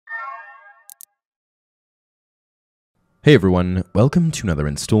Hey everyone, welcome to another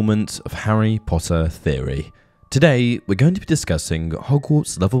installment of Harry Potter Theory. Today, we're going to be discussing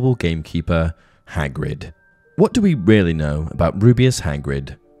Hogwarts' lovable gamekeeper, Hagrid. What do we really know about Rubeus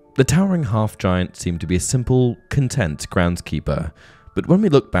Hagrid? The towering half-giant seemed to be a simple, content groundskeeper, but when we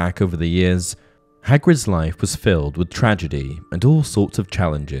look back over the years, Hagrid's life was filled with tragedy and all sorts of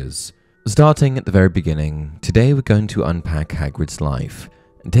challenges. Starting at the very beginning, today we're going to unpack Hagrid's life,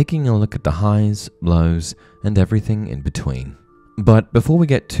 and taking a look at the highs, lows, and everything in between. But before we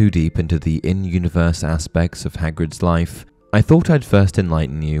get too deep into the in-universe aspects of Hagrid's life, I thought I'd first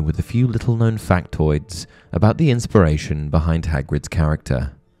enlighten you with a few little-known factoids about the inspiration behind Hagrid's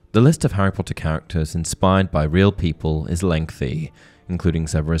character. The list of Harry Potter characters inspired by real people is lengthy, including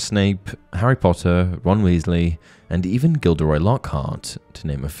Severus Snape, Harry Potter, Ron Weasley, and even Gilderoy Lockhart, to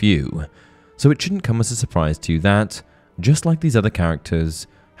name a few. So it shouldn't come as a surprise to you that, just like these other characters,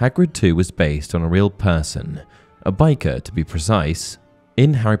 Hagrid too was based on a real person, a biker to be precise.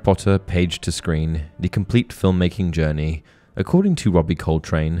 In Harry Potter Page to Screen, the complete filmmaking journey, according to Robbie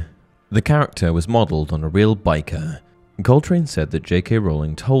Coltrane, the character was modelled on a real biker. Coltrane said that J.K.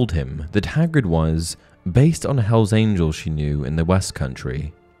 Rowling told him that Hagrid was based on a Hell's Angel she knew in the West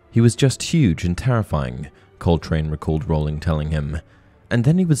Country. He was just huge and terrifying, Coltrane recalled Rowling telling him, and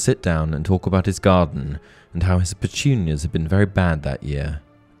then he would sit down and talk about his garden and how his petunias had been very bad that year.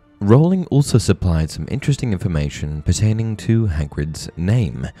 Rowling also supplied some interesting information pertaining to Hagrid's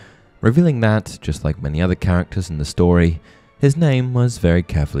name, revealing that, just like many other characters in the story, his name was very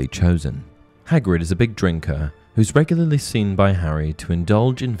carefully chosen. Hagrid is a big drinker who's regularly seen by Harry to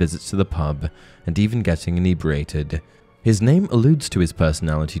indulge in visits to the pub and even getting inebriated. His name alludes to his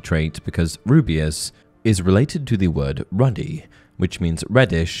personality trait because Rubeus is related to the word ruddy, which means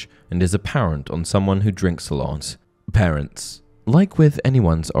reddish and is apparent on someone who drinks a lot. Parents. Like with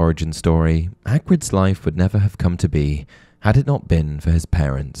anyone's origin story, Hagrid's life would never have come to be had it not been for his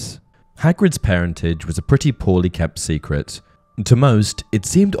parents. Hagrid's parentage was a pretty poorly kept secret. To most, it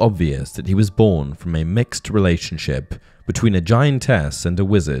seemed obvious that he was born from a mixed relationship between a giantess and a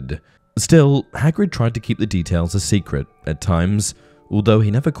wizard. Still, Hagrid tried to keep the details a secret at times, although he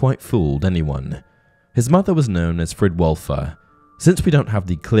never quite fooled anyone. His mother was known as Fridwulfa. Since we don't have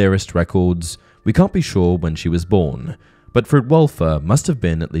the clearest records, we can't be sure when she was born, but Fridwulfa must have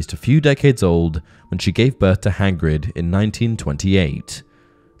been at least a few decades old when she gave birth to Hagrid in 1928.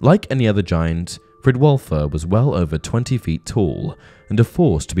 Like any other giant, Fridwulfa was well over 20 feet tall and a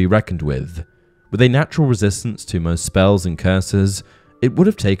force to be reckoned with. With a natural resistance to most spells and curses, it would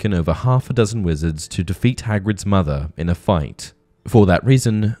have taken over half a dozen wizards to defeat Hagrid's mother in a fight. For that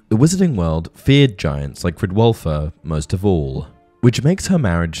reason, the wizarding world feared giants like Fridwulfa most of all, which makes her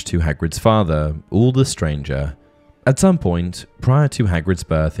marriage to Hagrid's father all the stranger. At some point, prior to Hagrid's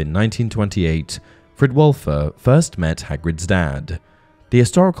birth in 1928, Fridwulfa first met Hagrid's dad. The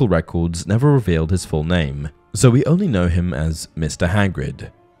historical records never revealed his full name, so we only know him as Mr.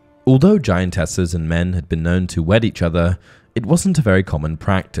 Hagrid. Although giantesses and men had been known to wed each other, it wasn't a very common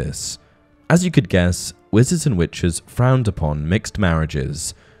practice. As you could guess, wizards and witches frowned upon mixed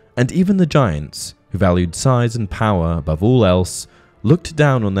marriages, and even the giants, who valued size and power above all else, looked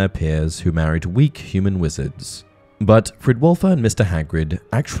down on their peers who married weak human wizards. But Fridwulfa and Mr. Hagrid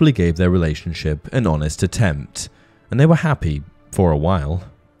actually gave their relationship an honest attempt, and they were happy for a while.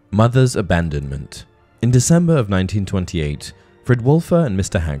 Mother's abandonment. In December of 1928, Fridwulfa and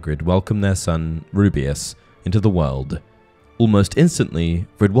Mr. Hagrid welcomed their son, Rubeus, into the world. Almost instantly,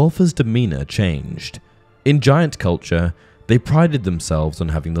 Fridwulfa's demeanor changed. In giant culture, they prided themselves on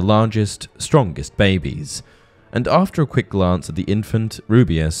having the largest, strongest babies, and after a quick glance at the infant,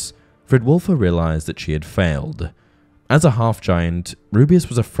 Rubeus, Fridwulfa realized that she had failed. As a half-giant, Rubeus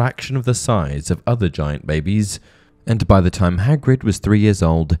was a fraction of the size of other giant babies, and by the time Hagrid was 3 years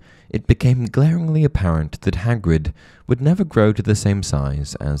old, it became glaringly apparent that Hagrid would never grow to the same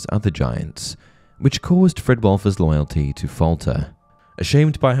size as other giants, which caused Fridwulfa's loyalty to falter.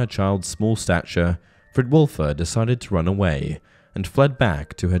 Ashamed by her child's small stature, Fridwulfa decided to run away and fled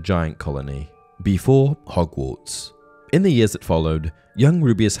back to her giant colony, before Hogwarts. In the years that followed, young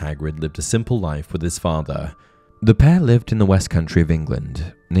Rubeus Hagrid lived a simple life with his father. The pair lived in the West Country of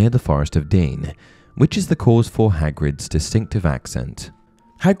England, near the Forest of Dean, which is the cause for Hagrid's distinctive accent.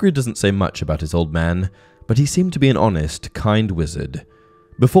 Hagrid doesn't say much about his old man, but he seemed to be an honest, kind wizard.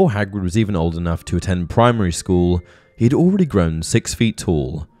 Before Hagrid was even old enough to attend primary school, he had already grown 6 feet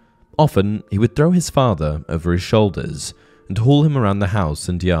tall. Often, he would throw his father over his shoulders and haul him around the house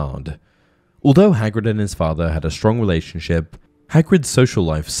and yard. Although Hagrid and his father had a strong relationship, Hagrid's social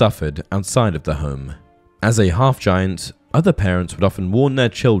life suffered outside of the home. As a half-giant, other parents would often warn their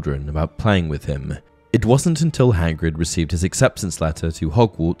children about playing with him. It wasn't until Hagrid received his acceptance letter to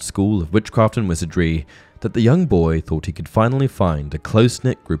Hogwarts School of Witchcraft and Wizardry that the young boy thought he could finally find a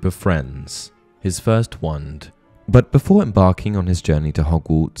close-knit group of friends, his first wand. But before embarking on his journey to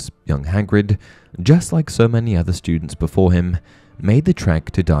Hogwarts, young Hagrid, just like so many other students before him, made the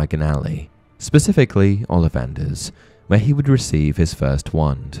trek to Diagon Alley, specifically Ollivander's, where he would receive his first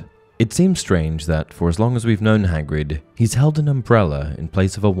wand. It seems strange that for as long as we've known Hagrid, he's held an umbrella in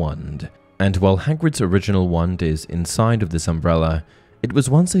place of a wand, and while Hagrid's original wand is inside of this umbrella, it was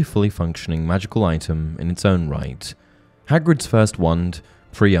once a fully functioning magical item in its own right. Hagrid's first wand,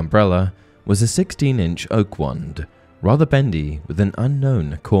 pre-umbrella, was a 16-inch oak wand, rather bendy with an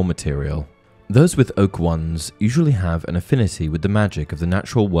unknown core material. Those with oak wands usually have an affinity with the magic of the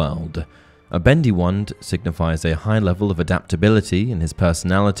natural world. A bendy wand signifies a high level of adaptability in his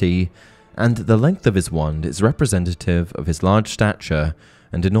personality, and the length of his wand is representative of his large stature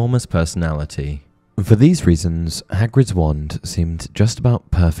and enormous personality. For these reasons, Hagrid's wand seemed just about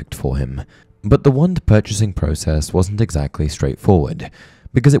perfect for him, but the wand purchasing process wasn't exactly straightforward,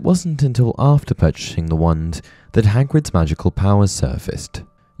 because it wasn't until after purchasing the wand that Hagrid's magical powers surfaced.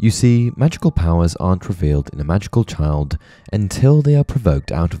 You see, magical powers aren't revealed in a magical child until they are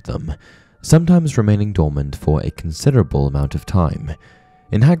provoked out of them, sometimes remaining dormant for a considerable amount of time.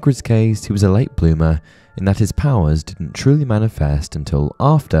 In Hagrid's case, he was a late bloomer in that his powers didn't truly manifest until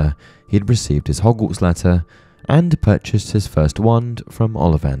after he had received his Hogwarts letter and purchased his first wand from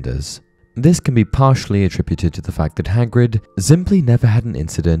Ollivander's. This can be partially attributed to the fact that Hagrid simply never had an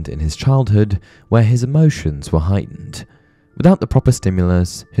incident in his childhood where his emotions were heightened. Without the proper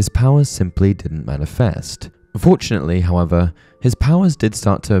stimulus, his powers simply didn't manifest. Fortunately, however, his powers did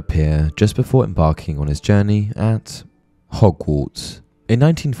start to appear just before embarking on his journey at Hogwarts. In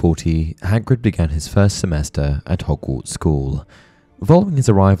 1940, Hagrid began his first semester at Hogwarts School. Following his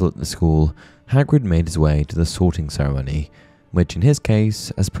arrival at the school, Hagrid made his way to the sorting ceremony, which in his case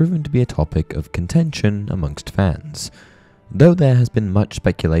has proven to be a topic of contention amongst fans. Though there has been much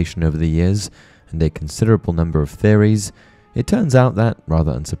speculation over the years and a considerable number of theories, it turns out that,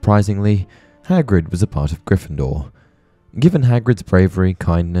 rather unsurprisingly, Hagrid was a part of Gryffindor. Given Hagrid's bravery,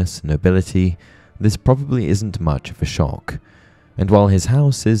 kindness, and nobility, this probably isn't much of a shock. And while his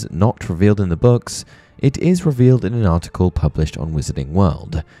house is not revealed in the books, it is revealed in an article published on Wizarding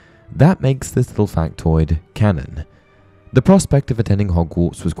World. That makes this little factoid canon. The prospect of attending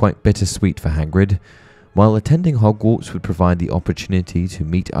Hogwarts was quite bittersweet for Hagrid. While attending Hogwarts would provide the opportunity to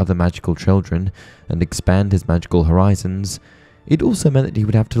meet other magical children and expand his magical horizons, it also meant that he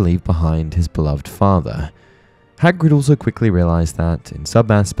would have to leave behind his beloved father. Hagrid also quickly realized that, in some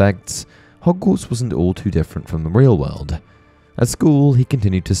aspects, Hogwarts wasn't all too different from the real world. At school, he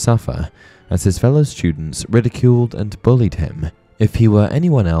continued to suffer, as his fellow students ridiculed and bullied him. If he were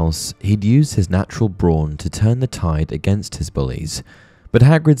anyone else, he'd use his natural brawn to turn the tide against his bullies, but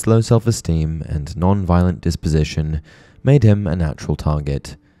Hagrid's low self-esteem and non-violent disposition made him a natural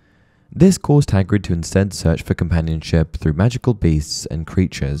target. This caused Hagrid to instead search for companionship through magical beasts and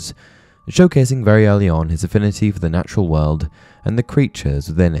creatures, showcasing very early on his affinity for the natural world and the creatures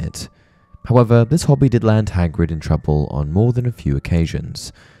within it. However, this hobby did land Hagrid in trouble on more than a few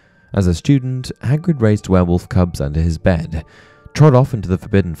occasions. As a student, Hagrid raised werewolf cubs under his bed, trod off into the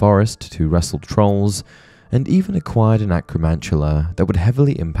Forbidden Forest to wrestle trolls, and even acquired an acromantula that would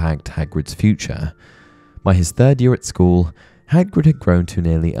heavily impact Hagrid's future. By his third year at school, Hagrid had grown to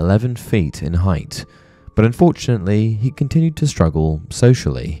nearly 11 feet in height, but unfortunately he continued to struggle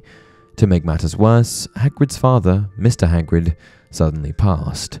socially. To make matters worse, Hagrid's father, Mr. Hagrid, suddenly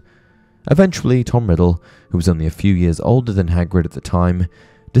passed. Eventually, Tom Riddle, who was only a few years older than Hagrid at the time,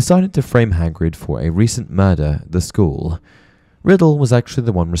 decided to frame Hagrid for a recent murder at the school. Riddle was actually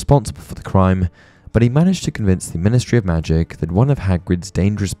the one responsible for the crime, but he managed to convince the Ministry of Magic that one of Hagrid's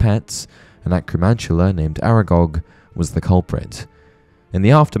dangerous pets, an acromantula named Aragog, was the culprit. In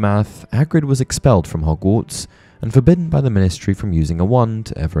the aftermath, Hagrid was expelled from Hogwarts and forbidden by the Ministry from using a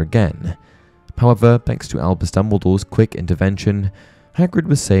wand ever again. However, thanks to Albus Dumbledore's quick intervention, Hagrid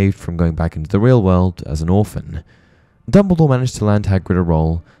was saved from going back into the real world as an orphan. Dumbledore managed to land Hagrid a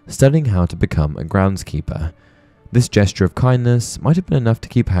role studying how to become a groundskeeper. This gesture of kindness might have been enough to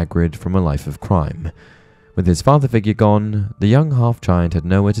keep Hagrid from a life of crime. With his father figure gone, the young half-giant had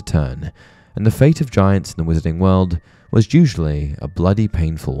nowhere to turn, and the fate of giants in the wizarding world was usually a bloody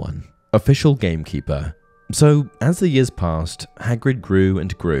painful one. Official gamekeeper. So, as the years passed, Hagrid grew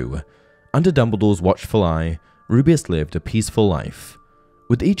and grew. Under Dumbledore's watchful eye, Rubeus lived a peaceful life.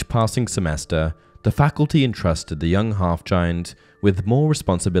 With each passing semester, the faculty entrusted the young half-giant with more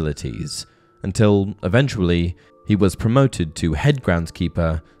responsibilities, until, eventually, He was promoted to head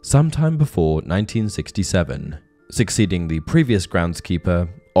groundskeeper sometime before 1967, succeeding the previous groundskeeper,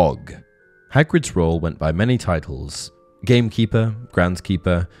 Og. Hagrid's role went by many titles: gamekeeper,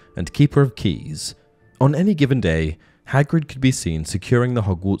 groundskeeper, and keeper of keys. On any given day, Hagrid could be seen securing the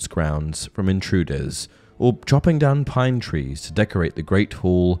Hogwarts grounds from intruders, or chopping down pine trees to decorate the Great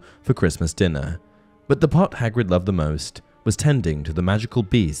Hall for Christmas dinner. But the part Hagrid loved the most was tending to the magical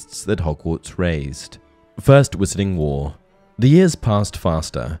beasts that Hogwarts raised. First Wizarding War. The years passed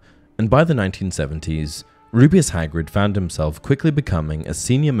faster, and by the 1970s, Rubeus Hagrid found himself quickly becoming a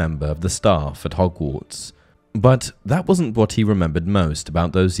senior member of the staff at Hogwarts. But that wasn't what he remembered most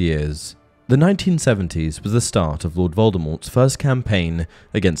about those years. The 1970s was the start of Lord Voldemort's first campaign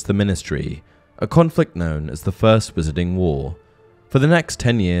against the Ministry, a conflict known as the First Wizarding War. For the next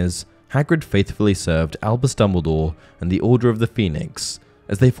 10 years, Hagrid faithfully served Albus Dumbledore and the Order of the Phoenix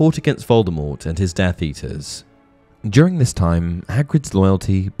as they fought against Voldemort and his Death Eaters. During this time, Hagrid's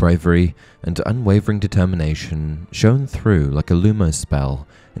loyalty, bravery, and unwavering determination shone through like a Lumos spell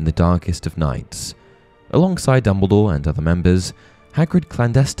in the darkest of nights. Alongside Dumbledore and other members, Hagrid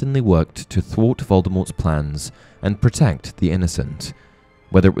clandestinely worked to thwart Voldemort's plans and protect the innocent.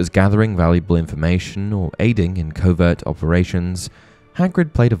 Whether it was gathering valuable information or aiding in covert operations,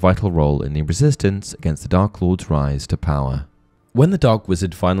 Hagrid played a vital role in the resistance against the Dark Lord's rise to power. When the Dark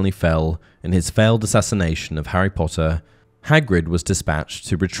Wizard finally fell in his failed assassination of Harry Potter, Hagrid was dispatched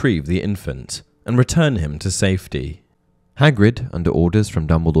to retrieve the infant and return him to safety. Hagrid, under orders from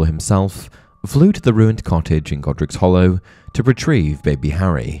Dumbledore himself, flew to the ruined cottage in Godric's Hollow to retrieve baby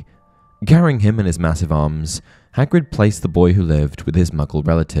Harry. Carrying him in his massive arms, Hagrid placed the boy who lived with his Muggle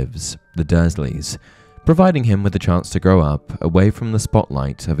relatives, the Dursleys, providing him with a chance to grow up away from the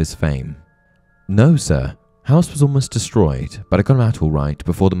spotlight of his fame. "No, sir. House was almost destroyed, but I got him out all right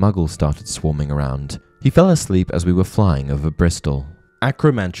before the Muggles started swarming around. He fell asleep as we were flying over Bristol."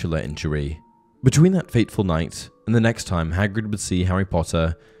 Acromantular injury. Between that fateful night and the next time Hagrid would see Harry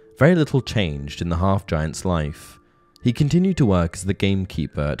Potter, very little changed in the half-giant's life. He continued to work as the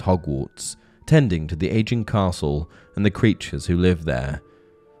gamekeeper at Hogwarts, tending to the aging castle and the creatures who lived there.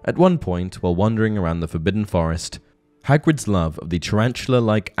 At one point, while wandering around the Forbidden Forest, Hagrid's love of the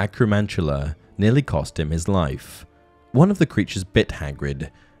tarantula-like Acromantula nearly cost him his life. One of the creatures bit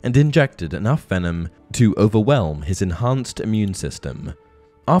Hagrid and injected enough venom to overwhelm his enhanced immune system.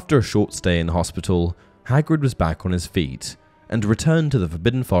 After a short stay in hospital, Hagrid was back on his feet and returned to the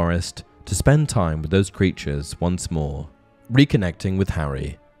Forbidden Forest to spend time with those creatures once more. Reconnecting with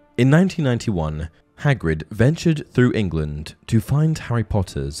Harry. In 1991, Hagrid ventured through England to find Harry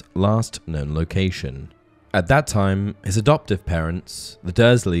Potter's last known location. At that time, his adoptive parents, the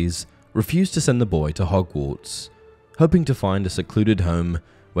Dursleys, refused to send the boy to Hogwarts. Hoping to find a secluded home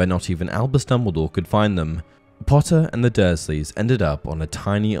where not even Albus Dumbledore could find them, Potter and the Dursleys ended up on a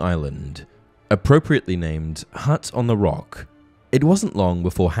tiny island, appropriately named Hut on the Rock. It wasn't long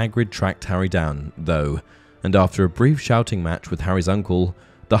before Hagrid tracked Harry down, though, and after a brief shouting match with Harry's uncle,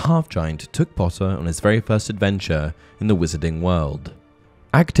 the half-giant took Potter on his very first adventure in the wizarding world.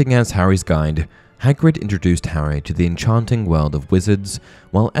 Acting as Harry's guide, Hagrid introduced Harry to the enchanting world of wizards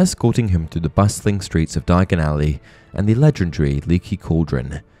while escorting him through the bustling streets of Diagon Alley and the legendary Leaky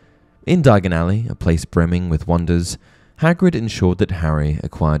Cauldron. In Diagon Alley, a place brimming with wonders, Hagrid ensured that Harry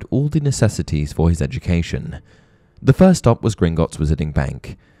acquired all the necessities for his education. The first stop was Gringotts Wizarding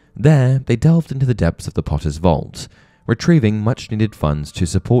Bank. There, they delved into the depths of the Potter's vault, retrieving much-needed funds to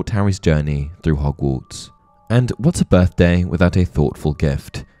support Harry's journey through Hogwarts. And what's a birthday without a thoughtful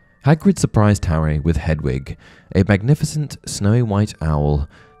gift? Hagrid surprised Harry with Hedwig, a magnificent snowy white owl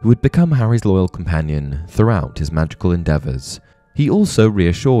who would become Harry's loyal companion throughout his magical endeavours. He also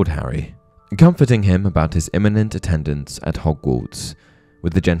reassured Harry, comforting him about his imminent attendance at Hogwarts.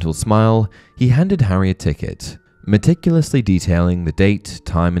 With a gentle smile, he handed Harry a ticket, meticulously detailing the date,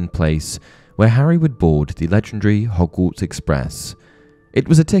 time and place where Harry would board the legendary Hogwarts Express. It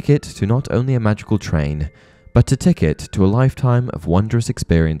was a ticket to not only a magical train, but a ticket to a lifetime of wondrous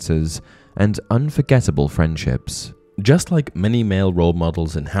experiences and unforgettable friendships. Just like many male role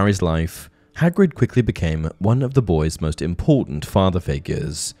models in Harry's life, Hagrid quickly became one of the boy's most important father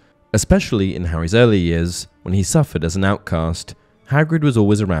figures. Especially in Harry's early years, when he suffered as an outcast, Hagrid was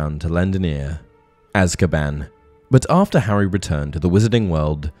always around to lend an ear. Azkaban. But after Harry returned to the wizarding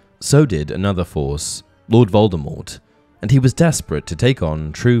world, so did another force, Lord Voldemort, and he was desperate to take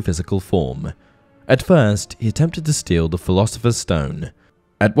on true physical form. At first, he attempted to steal the Philosopher's Stone.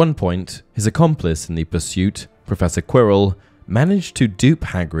 At one point, his accomplice in the pursuit, Professor Quirrell, managed to dupe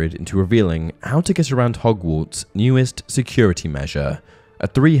Hagrid into revealing how to get around Hogwarts' newest security measure, a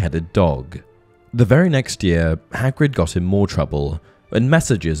three-headed dog. The very next year, Hagrid got in more trouble when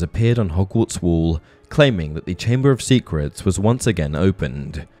messages appeared on Hogwarts' wall claiming that the Chamber of Secrets was once again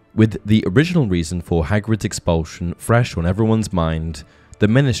opened. With the original reason for Hagrid's expulsion fresh on everyone's mind, the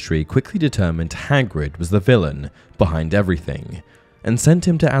Ministry quickly determined Hagrid was the villain behind everything, and sent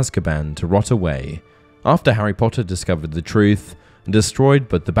him to Azkaban to rot away. After Harry Potter discovered the truth and destroyed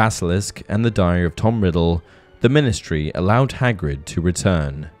both the Basilisk and the Diary of Tom Riddle, the Ministry allowed Hagrid to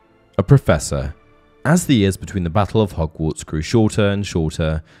return. A professor. As the years between the Battle of Hogwarts grew shorter and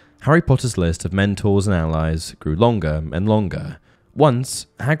shorter, Harry Potter's list of mentors and allies grew longer and longer. Once,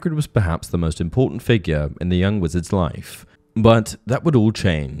 Hagrid was perhaps the most important figure in the young wizard's life, but that would all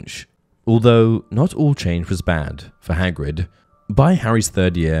change. Although not all change was bad for Hagrid. By Harry's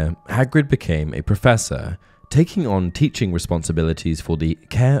third year, Hagrid became a professor, taking on teaching responsibilities for the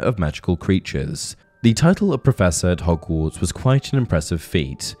care of magical creatures. The title of professor at Hogwarts was quite an impressive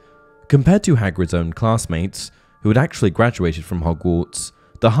feat. Compared to Hagrid's own classmates, who had actually graduated from Hogwarts,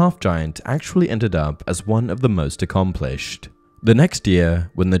 the half-giant actually ended up as one of the most accomplished. The next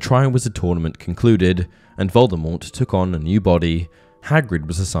year, when the Triwizard Tournament concluded and Voldemort took on a new body, Hagrid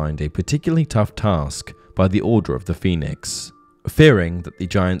was assigned a particularly tough task by the Order of the Phoenix. Fearing that the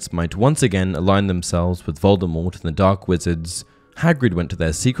Giants might once again align themselves with Voldemort and the Dark Wizards, Hagrid went to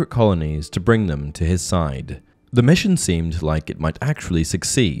their secret colonies to bring them to his side. The mission seemed like it might actually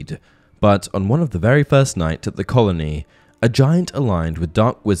succeed, but on one of the very first nights at the colony, a giant aligned with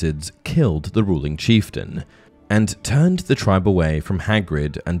Dark Wizards killed the ruling chieftain, and turned the tribe away from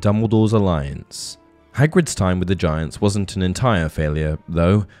Hagrid and Dumbledore's alliance. Hagrid's time with the Giants wasn't an entire failure,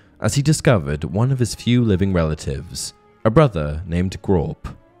 though, as he discovered one of his few living relatives, a brother named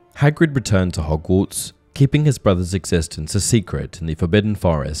Grawp. Hagrid returned to Hogwarts, keeping his brother's existence a secret in the Forbidden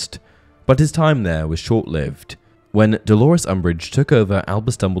Forest, but his time there was short-lived. When Dolores Umbridge took over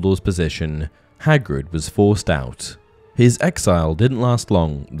Albus Dumbledore's position, Hagrid was forced out. His exile didn't last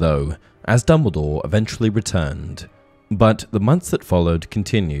long, though, as Dumbledore eventually returned. But the months that followed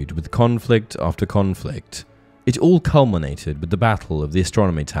continued with conflict after conflict. It all culminated with the Battle of the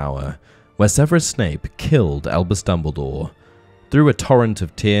Astronomy Tower, where Severus Snape killed Albus Dumbledore. Through a torrent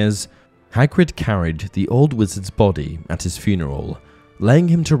of tears, Hagrid carried the old wizard's body at his funeral, laying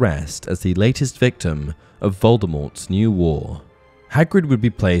him to rest as the latest victim of Voldemort's new war. Hagrid would be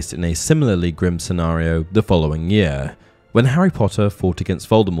placed in a similarly grim scenario the following year, when Harry Potter fought against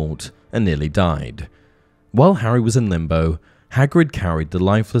Voldemort and nearly died. While Harry was in limbo, Hagrid carried the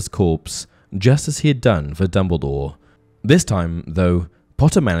lifeless corpse just as he had done for Dumbledore. This time, though,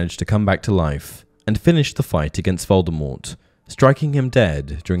 Potter managed to come back to life and finish the fight against Voldemort, striking him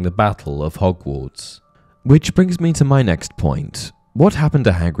dead during the Battle of Hogwarts. Which brings me to my next point. What happened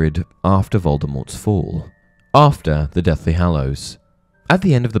to Hagrid after Voldemort's fall? After the Deathly Hallows. At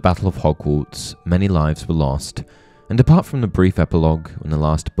the end of the Battle of Hogwarts, many lives were lost, and apart from the brief epilogue when the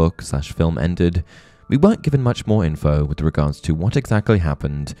last book/film ended, we weren't given much more info with regards to what exactly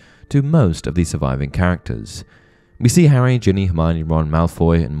happened to most of the surviving characters. We see Harry, Ginny, Hermione, Ron,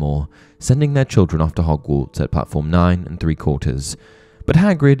 Malfoy, and more sending their children off to Hogwarts at platform 9 3/4, but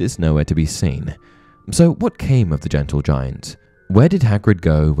Hagrid is nowhere to be seen. So what came of the Gentle Giant? Where did Hagrid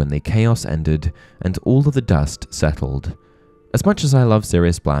go when the chaos ended and all of the dust settled? As much as I love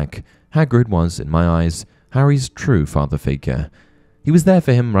Sirius Black, Hagrid was, in my eyes, Harry's true father figure. He was there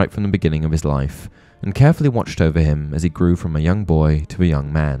for him right from the beginning of his life, and carefully watched over him as he grew from a young boy to a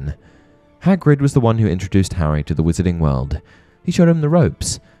young man. Hagrid was the one who introduced Harry to the wizarding world. He showed him the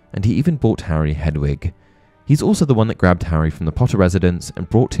ropes, and he even bought Harry Hedwig. He's also the one that grabbed Harry from the Potter residence and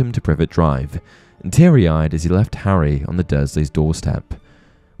brought him to Privet Drive, and teary-eyed as he left Harry on the Dursleys' doorstep.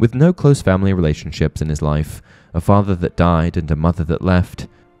 With no close family relationships in his life, a father that died and a mother that left,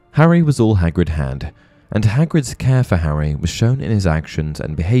 Harry was all Hagrid had, and Hagrid's care for Harry was shown in his actions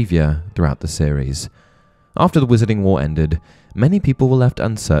and behaviour throughout the series. After the Wizarding War ended, many people were left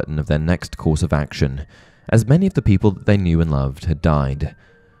uncertain of their next course of action, as many of the people that they knew and loved had died.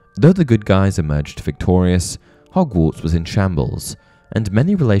 Though the good guys emerged victorious, Hogwarts was in shambles, and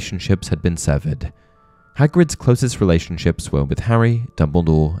many relationships had been severed. Hagrid's closest relationships were with Harry,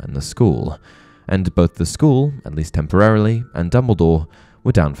 Dumbledore, and the school, and both the school, at least temporarily, and Dumbledore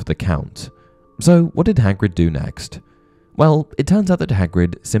were down for the count. So what did Hagrid do next? Well, it turns out that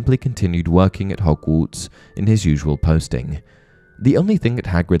Hagrid simply continued working at Hogwarts in his usual posting. The only thing that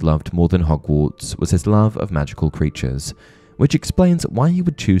Hagrid loved more than Hogwarts was his love of magical creatures, which explains why he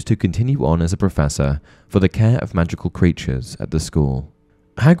would choose to continue on as a professor for the care of magical creatures at the school.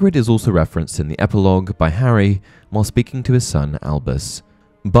 Hagrid is also referenced in the epilogue by Harry while speaking to his son Albus.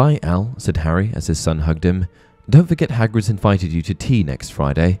 "Bye, Al," said Harry as his son hugged him. "Don't forget Hagrid's invited you to tea next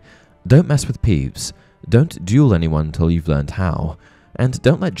Friday. Don't mess with Peeves, don't duel anyone till you've learned how, and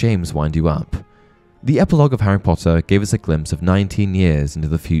don't let James wind you up. The epilogue of Harry Potter gave us a glimpse of 19 years into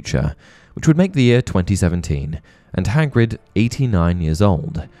the future, which would make the year 2017, and Hagrid 89 years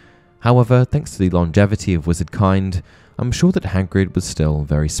old. However, thanks to the longevity of wizard kind, I'm sure that Hagrid was still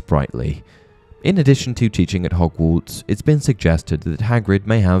very sprightly. In addition to teaching at Hogwarts, it's been suggested that Hagrid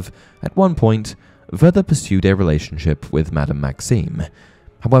may have, at one point, further pursued a relationship with Madame Maxime.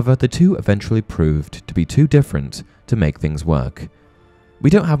 However, the two eventually proved to be too different to make things work. We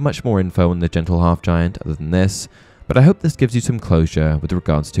don't have much more info on the Gentle Half-Giant other than this, but I hope this gives you some closure with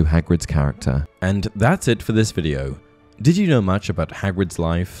regards to Hagrid's character. And that's it for this video. Did you know much about Hagrid's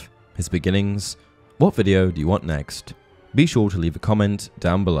life, his beginnings? What video do you want next? Be sure to leave a comment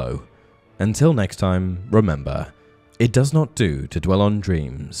down below. Until next time, remember, it does not do to dwell on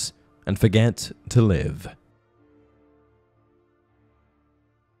dreams and forget to live.